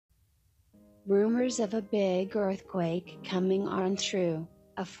Rumors of a big earthquake coming aren't true.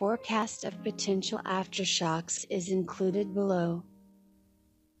 A forecast of potential aftershocks is included below.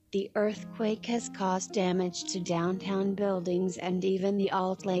 The earthquake has caused damage to downtown buildings and even the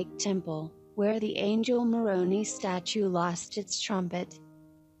Alt Lake Temple, where the Angel Moroni statue lost its trumpet.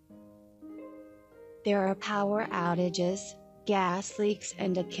 There are power outages, gas leaks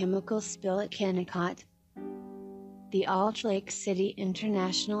and a chemical spill at Kennecott. The Alt Lake City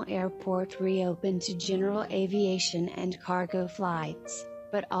International Airport reopened to general aviation and cargo flights,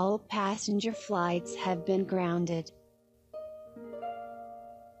 but all passenger flights have been grounded.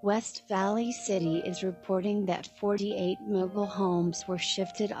 West Valley City is reporting that 48 mobile homes were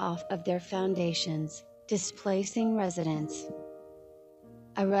shifted off of their foundations, displacing residents.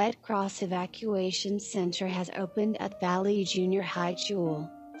 A Red Cross evacuation center has opened at Valley Junior High School,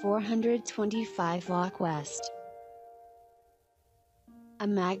 425 block west. A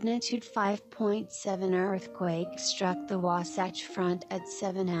magnitude 5.7 earthquake struck the Wasatch Front at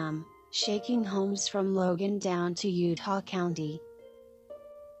 7 am, shaking homes from Logan down to Utah County.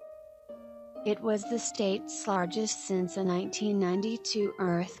 It was the state's largest since a 1992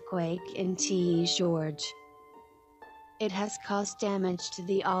 earthquake in T. George. It has caused damage to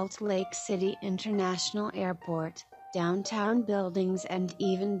the Alt Lake City International Airport, downtown buildings and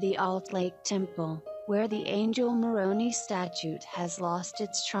even the Alt Lake Temple, where the Angel Moroni statue has lost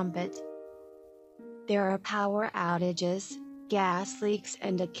its trumpet. There are power outages, gas leaks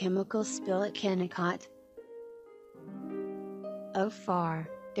and a chemical spill at Kennecott. So far,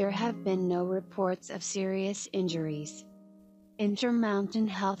 there have been no reports of serious injuries. Intermountain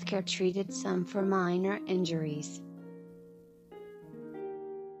Healthcare treated some for minor injuries.